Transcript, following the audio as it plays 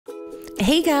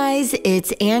Hey guys,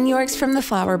 it's Ann Yorks from the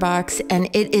Flower Box, and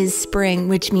it is spring,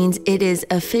 which means it is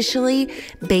officially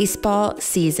baseball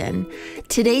season.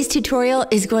 Today's tutorial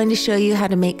is going to show you how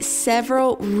to make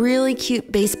several really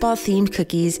cute baseball themed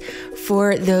cookies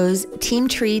for those team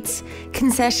treats,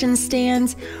 concession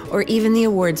stands, or even the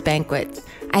awards banquet.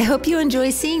 I hope you enjoy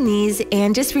seeing these,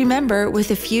 and just remember, with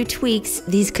a few tweaks,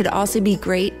 these could also be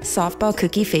great softball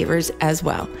cookie favors as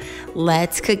well.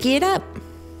 Let's cookie it up.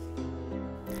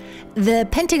 The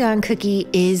Pentagon cookie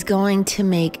is going to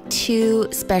make two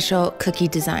special cookie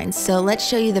designs. So let's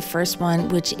show you the first one,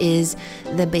 which is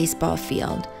the baseball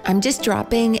field. I'm just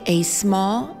dropping a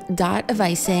small dot of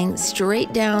icing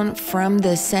straight down from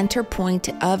the center point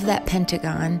of that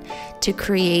pentagon to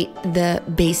create the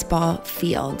baseball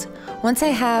field. Once I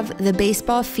have the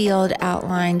baseball field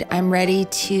outlined, I'm ready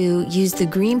to use the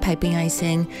green piping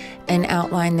icing and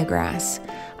outline the grass.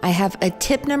 I have a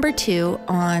tip number 2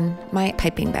 on my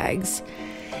piping bags.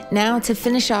 Now, to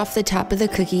finish off the top of the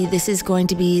cookie, this is going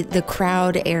to be the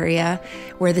crowd area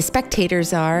where the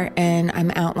spectators are, and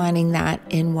I'm outlining that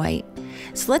in white.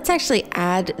 So let's actually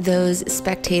add those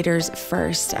spectators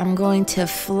first. I'm going to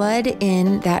flood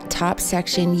in that top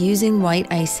section using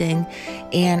white icing,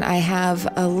 and I have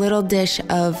a little dish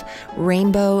of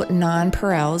rainbow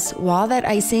nonpareils. While that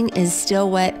icing is still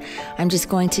wet, I'm just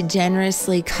going to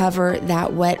generously cover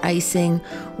that wet icing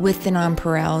with the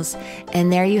nonpareils,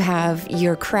 and there you have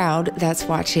your crowd that's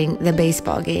watching the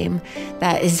baseball game.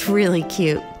 That is really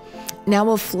cute. Now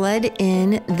we'll flood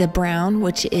in the brown,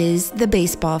 which is the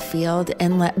baseball field,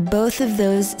 and let both of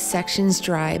those sections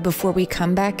dry before we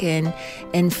come back in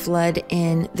and flood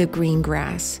in the green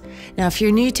grass. Now, if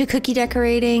you're new to cookie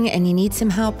decorating and you need some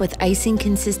help with icing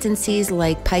consistencies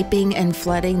like piping and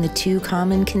flooding, the two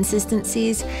common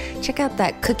consistencies, check out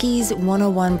that Cookies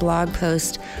 101 blog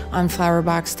post on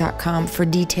flowerbox.com for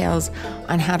details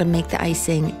on how to make the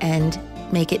icing and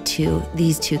make it to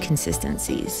these two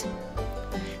consistencies.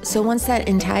 So once that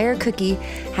entire cookie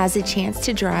has a chance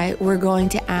to dry, we're going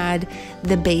to add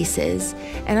the bases.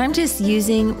 And I'm just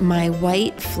using my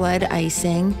white flood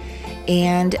icing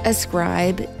and a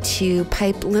scribe to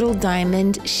pipe little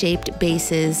diamond shaped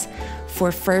bases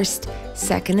for first,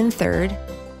 second, and third.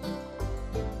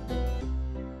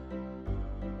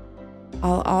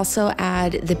 I'll also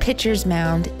add the pitcher's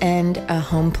mound and a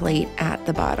home plate at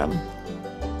the bottom.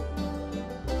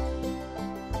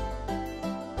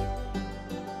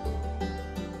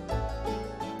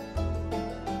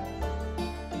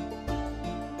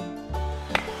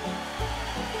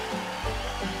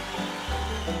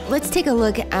 Let's take a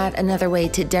look at another way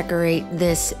to decorate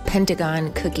this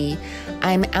Pentagon cookie.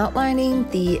 I'm outlining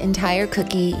the entire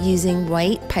cookie using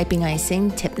white piping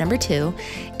icing, tip number 2,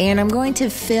 and I'm going to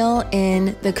fill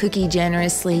in the cookie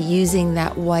generously using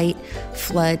that white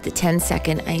flood, the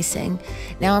 10-second icing.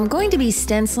 Now I'm going to be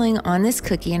stenciling on this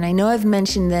cookie, and I know I've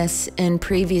mentioned this in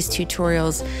previous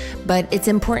tutorials, but it's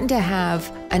important to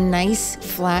have a nice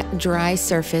flat dry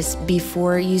surface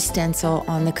before you stencil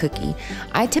on the cookie.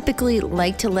 I typically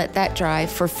like to let that dry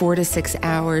for 4 to 6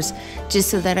 hours just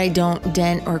so that I don't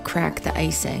dent or crack the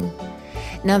icing.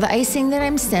 Now the icing that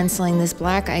I'm stenciling, this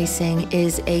black icing,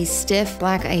 is a stiff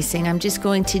black icing. I'm just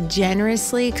going to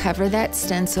generously cover that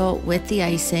stencil with the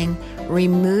icing,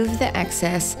 remove the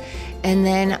excess, and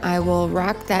then I will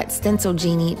rock that stencil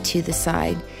genie to the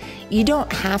side. You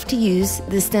don't have to use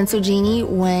the stencil genie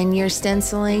when you're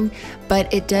stenciling,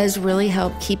 but it does really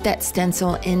help keep that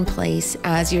stencil in place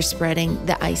as you're spreading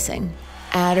the icing.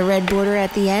 Add a red border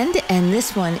at the end, and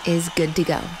this one is good to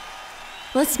go.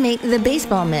 Let's make the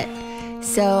baseball mitt.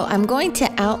 So I'm going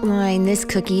to outline this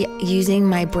cookie using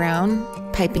my brown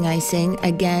piping icing,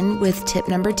 again with tip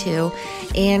number 2,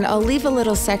 and I'll leave a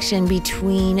little section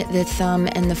between the thumb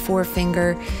and the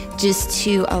forefinger just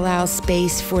to allow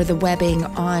space for the webbing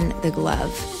on the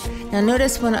glove. Now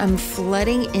notice when I'm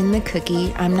flooding in the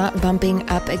cookie, I'm not bumping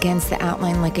up against the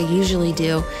outline like I usually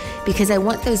do, because I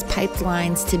want those piped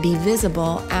lines to be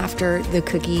visible after the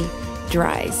cookie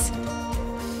dries.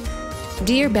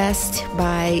 Do your best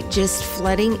by just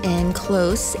flooding in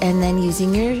close and then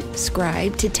using your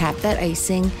scribe to tap that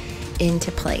icing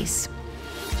into place.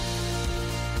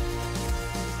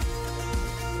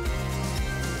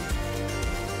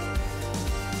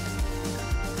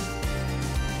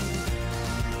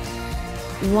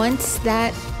 Once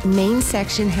that main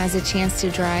section has a chance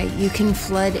to dry, you can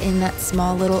flood in that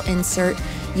small little insert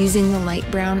using the light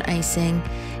brown icing,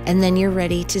 and then you're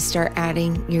ready to start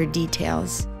adding your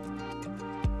details.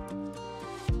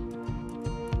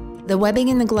 The webbing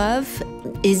in the glove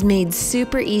is made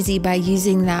super easy by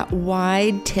using that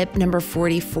wide tip number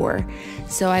 44.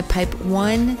 So I pipe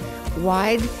one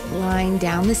wide line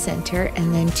down the center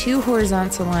and then 2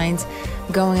 horizontal lines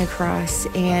going across.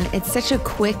 And it's such a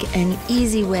quick and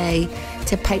easy way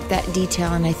to pipe that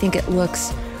detail, and I think it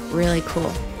looks really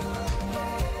cool.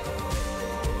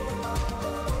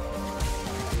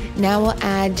 Now we'll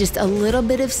add just a little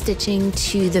bit of stitching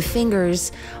to the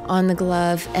fingers on the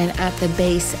glove and at the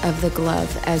base of the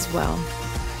glove as well.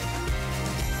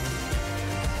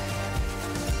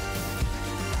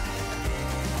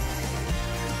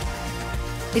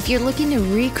 If you're looking to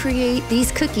recreate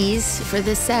these cookies for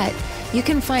this set, you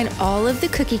can find all of the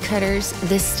cookie cutters,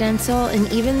 the stencil,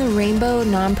 and even the rainbow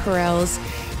nonpareils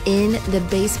in the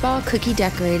baseball cookie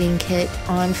decorating kit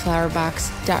on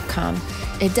flowerbox.com.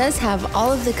 It does have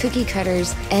all of the cookie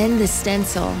cutters and the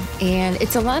stencil, and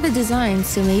it's a lot of designs,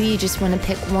 so maybe you just want to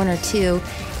pick 1 or 2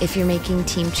 if you're making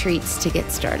team treats to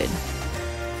get started.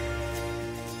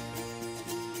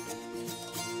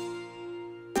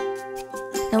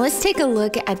 Now let's take a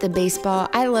look at the baseball.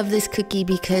 I love this cookie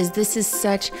because this is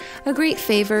such a great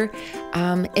favor.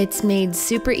 It's made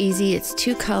super easy. It's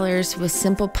 2 colors with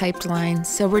simple piped lines.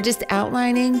 So we're just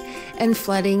outlining and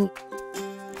flooding,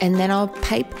 and then I'll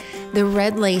pipe the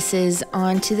red laces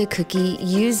onto the cookie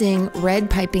using red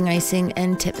piping icing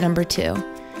and tip number 2.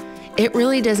 It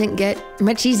really doesn't get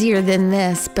much easier than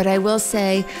this, but I will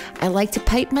say I like to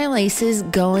pipe my laces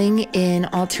going in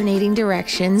alternating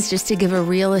directions just to give a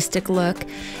realistic look.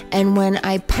 And when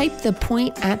I pipe the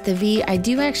point at the V, I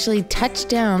do actually touch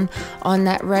down on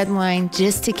that red line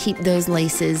just to keep those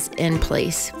laces in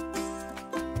place.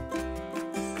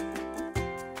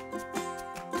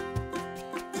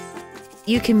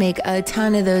 You can make a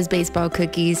ton of those baseball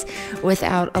cookies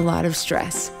without a lot of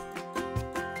stress.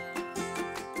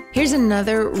 Here's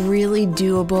another really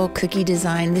doable cookie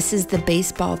design. This is the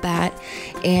baseball bat,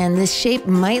 and this shape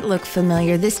might look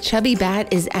familiar. This chubby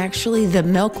bat is actually the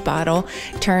milk bottle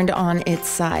turned on its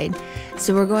side.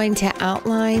 So we're going to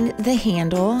outline the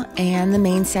handle and the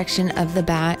main section of the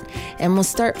bat, and we'll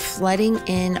start flooding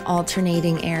in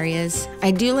alternating areas.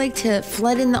 I do like to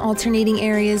flood in the alternating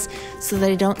areas so that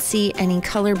I don't see any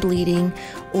color bleeding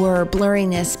or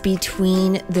blurriness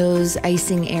between those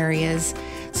icing areas.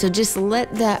 So just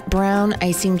let that brown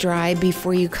icing dry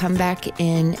before you come back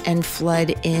in and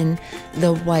flood in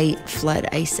the white flood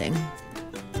icing.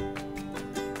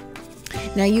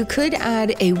 Now you could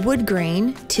add a wood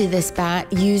grain to this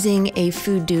bat using a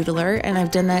food doodler, and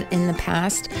I've done that in the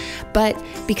past, but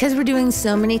because we're doing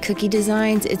so many cookie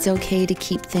designs, it's okay to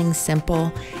keep things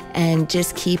simple and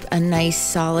just keep a nice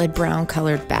solid brown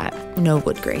colored bat, no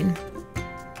wood grain.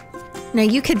 Now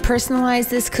you could personalize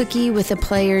this cookie with a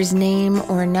player's name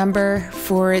or number.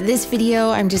 For this video,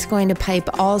 I'm just going to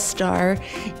pipe All-Star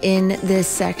in this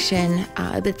section,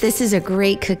 but this is a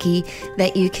great cookie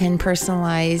that you can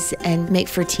personalize and make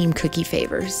for team cookie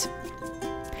favors.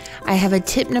 I have a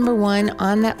tip number 1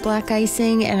 on that black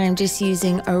icing, and I'm just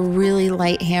using a really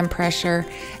light hand pressure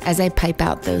as I pipe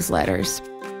out those letters.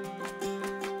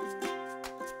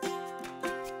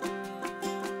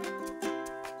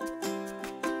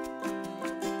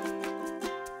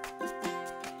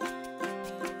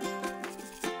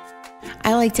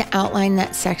 I like to outline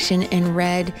that section in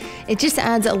red. It just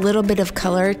adds a little bit of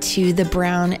color to the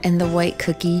brown and the white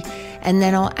cookie. And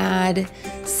then I'll add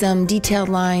some detailed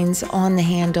lines on the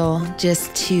handle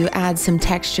just to add some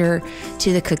texture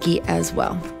to the cookie as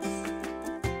well.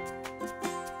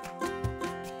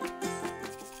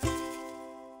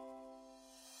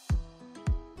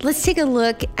 Let's take a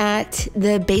look at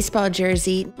the baseball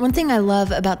jersey. One thing I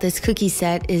love about this cookie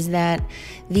set is that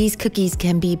these cookies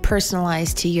can be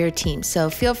personalized to your team.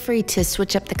 So feel free to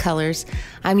switch up the colors.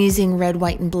 I'm using red,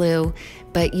 white, and blue,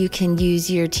 but you can use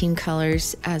your team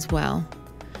colors as well.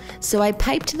 So I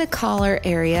piped the collar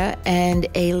area and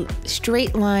a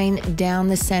straight line down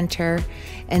the center,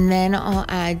 and then I'll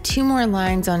add 2 more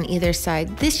lines on either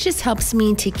side. This just helps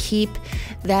me to keep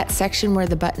that section where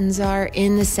the buttons are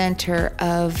in the center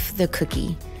of the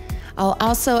cookie. I'll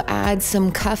also add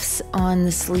some cuffs on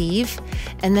the sleeve,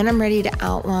 and then I'm ready to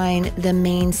outline the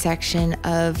main section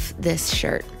of this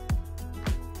shirt.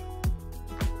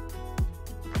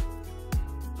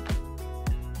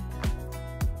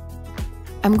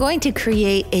 I'm going to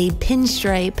create a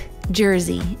pinstripe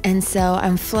jersey, and so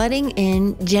I'm flooding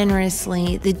in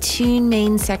generously the 2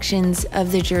 main sections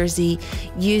of the jersey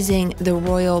using the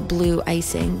royal blue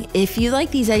icing. If you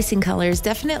like these icing colors,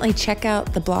 definitely check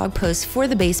out the blog post for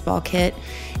the baseball kit.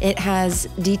 It has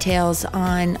details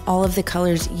on all of the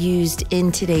colors used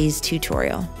in today's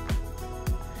tutorial.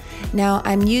 Now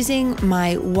I'm using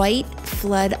my white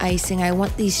flood icing. I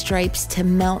want these stripes to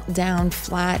melt down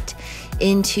flat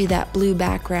into that blue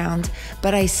background,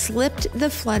 but I slipped the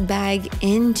flood bag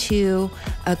into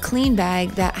a clean bag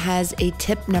that has a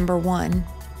tip number 1.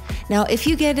 Now, if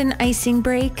you get an icing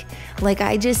break, like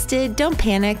I just did, don't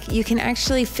panic. You can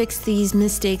actually fix these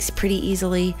mistakes pretty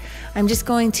easily. I'm just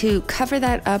going to cover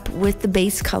that up with the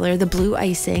base color, the blue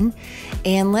icing,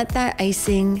 and let that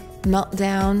icing melt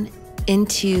down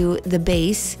into the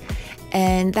base.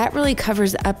 And that really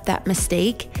covers up that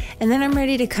mistake. And then I'm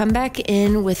ready to come back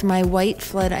in with my white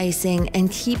flood icing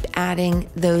and keep adding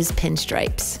those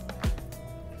pinstripes.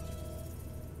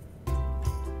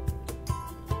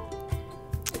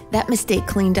 That mistake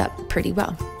cleaned up pretty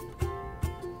well.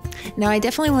 Now I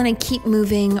definitely want to keep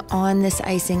moving on this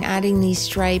icing. Adding these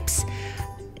stripes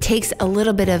takes a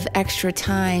little bit of extra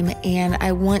time, and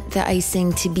I want the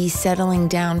icing to be settling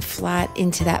down flat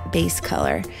into that base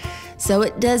color. So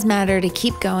it does matter to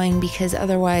keep going, because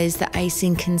otherwise the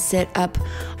icing can sit up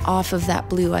off of that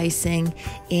blue icing,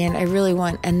 and I really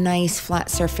want a nice flat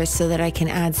surface so that I can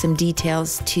add some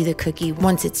details to the cookie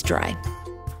once it's dry.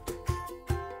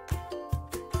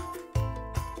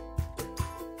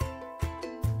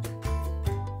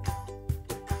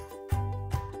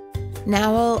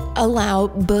 Now I'll allow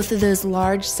both of those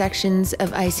large sections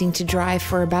of icing to dry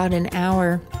for about an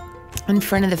hour in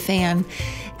front of the fan,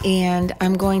 and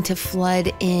I'm going to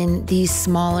flood in these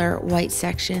smaller white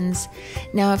sections.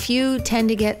 Now, if you tend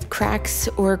to get cracks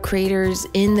or craters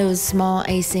in those small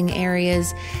icing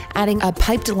areas, adding a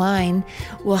piped line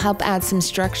will help add some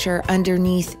structure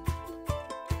underneath.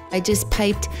 I just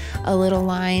piped a little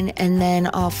line and then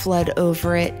I'll flood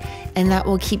over it, and that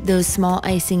will keep those small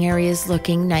icing areas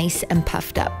looking nice and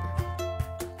puffed up.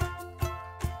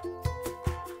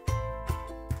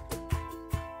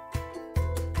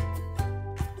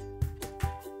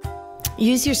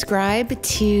 Use your scribe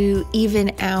to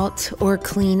even out or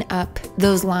clean up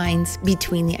those lines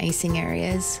between the icing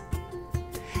areas.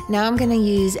 Now I'm going to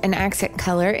use an accent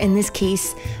color, in this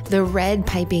case the red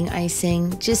piping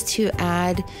icing, just to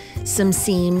add some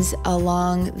seams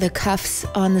along the cuffs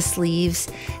on the sleeves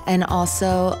and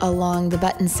also along the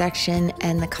button section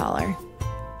and the collar.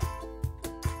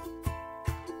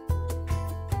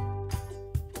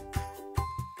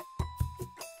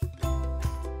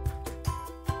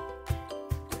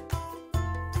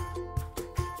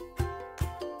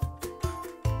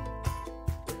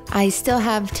 I still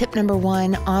have tip number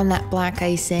 1 on that black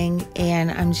icing,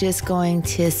 and I'm just going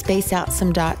to space out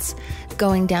some dots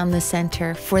going down the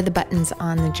center for the buttons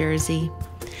on the jersey.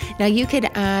 Now you could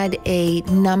add a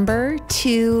number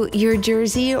to your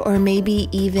jersey or maybe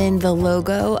even the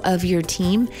logo of your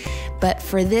team, but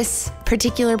for this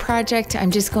particular project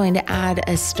I'm just going to add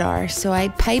a star. So I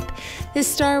pipe this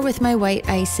star with my white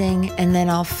icing, and then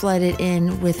I'll flood it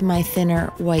in with my thinner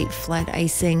white flood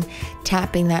icing,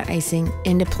 tapping that icing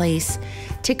into place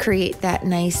to create that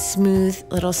nice smooth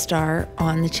little star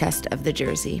on the chest of the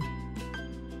jersey.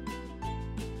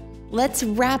 Let's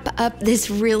wrap up this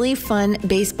really fun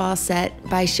baseball set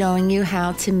by showing you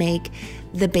how to make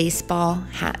the baseball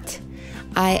hat.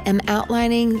 I am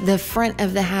outlining the front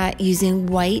of the hat using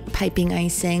white piping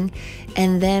icing,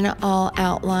 and then I'll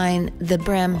outline the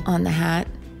brim on the hat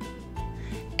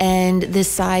and the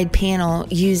side panel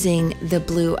using the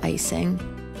blue icing.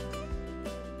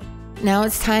 Now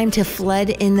it's time to flood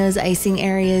in those icing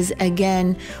areas.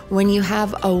 Again, when you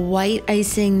have a white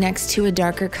icing next to a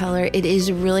darker color, it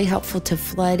is really helpful to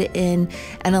flood in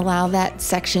and allow that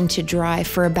section to dry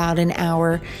for about an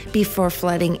hour before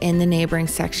flooding in the neighboring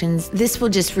sections. This will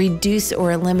just reduce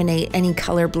or eliminate any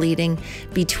color bleeding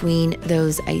between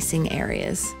those icing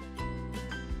areas.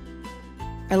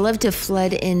 I love to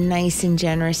flood in nice and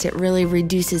generous. It really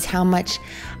reduces how much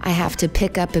I have to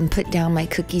pick up and put down my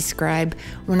cookie scribe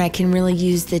when I can really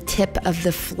use the tip of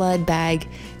the flood bag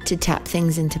to tap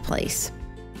things into place.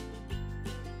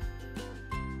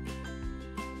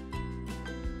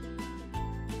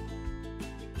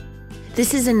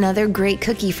 This is another great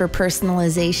cookie for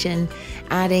personalization,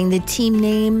 adding the team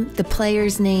name, the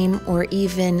player's name, or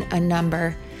even a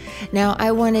number. Now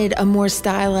I wanted a more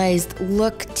stylized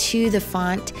look to the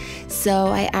font, so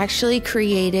I actually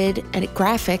created a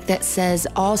graphic that says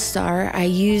All-Star. I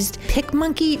used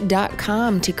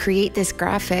PicMonkey.com to create this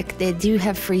graphic. They do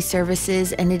have free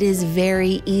services and it is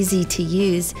very easy to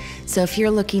use. So if you're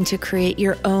looking to create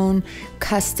your own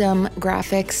custom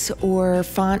graphics or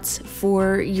fonts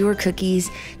for your cookies,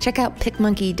 check out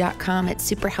PicMonkey.com. It's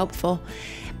super helpful.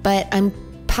 But I'm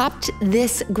popped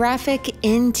this graphic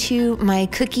into my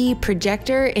cookie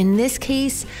projector. In this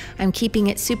case, I'm keeping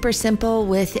it super simple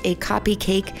with a copy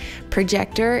cake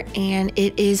projector, and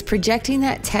it is projecting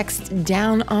that text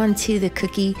down onto the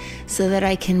cookie so that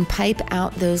I can pipe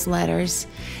out those letters.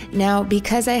 Now,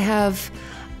 because I have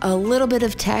a little bit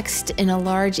of text in a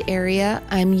large area,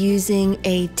 I'm using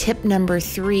a tip number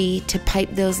 3 to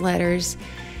pipe those letters.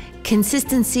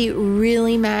 Consistency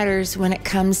really matters when it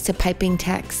comes to piping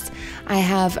text. I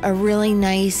have a really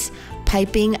nice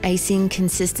piping icing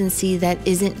consistency that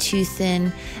isn't too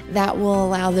thin. That will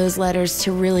allow those letters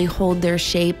to really hold their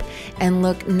shape and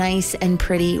look nice and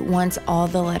pretty once all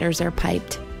the letters are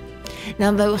piped.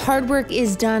 Now the hard work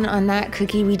is done on that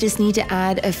cookie. We just need to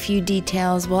add a few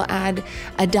details. We'll add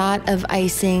a dot of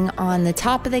icing on the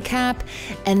top of the cap,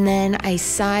 and then I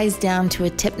size down to a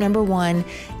tip number 1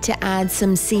 to add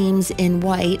some seams in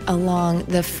white along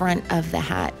the front of the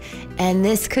hat. And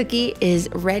this cookie is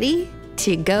ready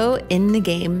to go in the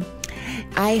game.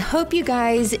 I hope you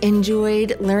guys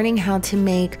enjoyed learning how to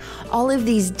make all of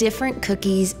these different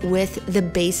cookies with the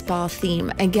baseball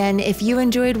theme. Again, if you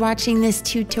enjoyed watching this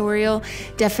tutorial,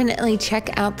 definitely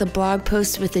check out the blog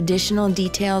post with additional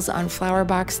details on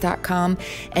flowerbox.com,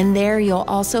 and there you'll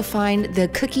also find the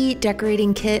cookie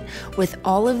decorating kit with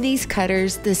all of these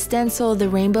cutters, the stencil, the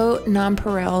rainbow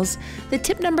nonpareils, the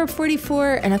tip number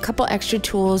 44, and a couple extra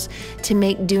tools to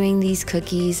make doing these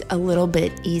cookies a little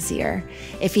bit easier.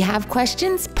 If you have questions,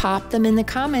 pop them in the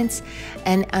comments.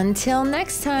 And until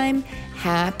next time,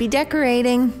 happy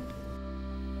decorating!